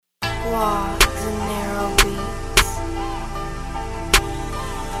Dinero beats.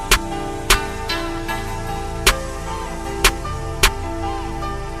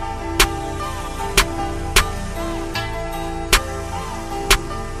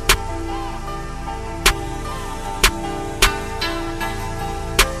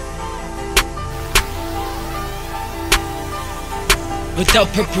 Without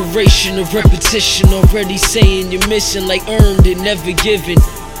preparation or repetition, already saying you're missing like earned and never given.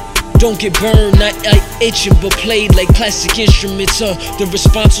 Don't get burned, not like itching, but played like classic instruments. The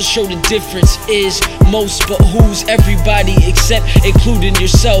response will show the difference. Is most, but who's everybody except including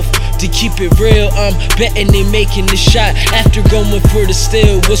yourself. To keep it real, I'm betting they making the shot after going for the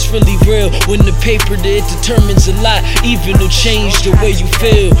steal. What's really real when the paper it determines a lot. Even will change the way you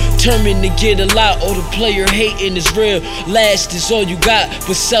feel. Determined to get a lot, or the player hating is real. Last is all you got,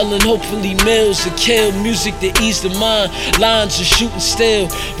 but selling hopefully meals to kill. Music to ease the mind, lines are shooting still.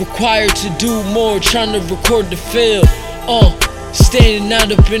 Required to do more, trying to record the feel. Standing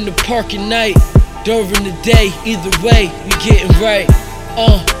out up in the park at night, during the day, either way, we getting right.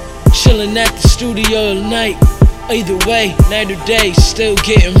 Chilling at the studio all night, either way, night or day, still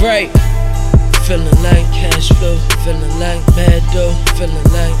getting right. Feeling like cash flow, feeling like mad dough, feeling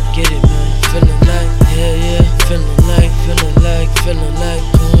like get it man, feeling like yeah, feeling like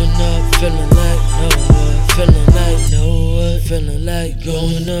going up, feeling like no what, feeling like no what, feeling like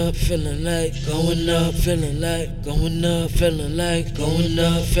going up, feeling like going up, feeling like going up, feeling like going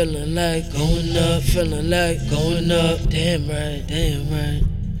up, feeling like going up, feeling like going up, damn right, damn right.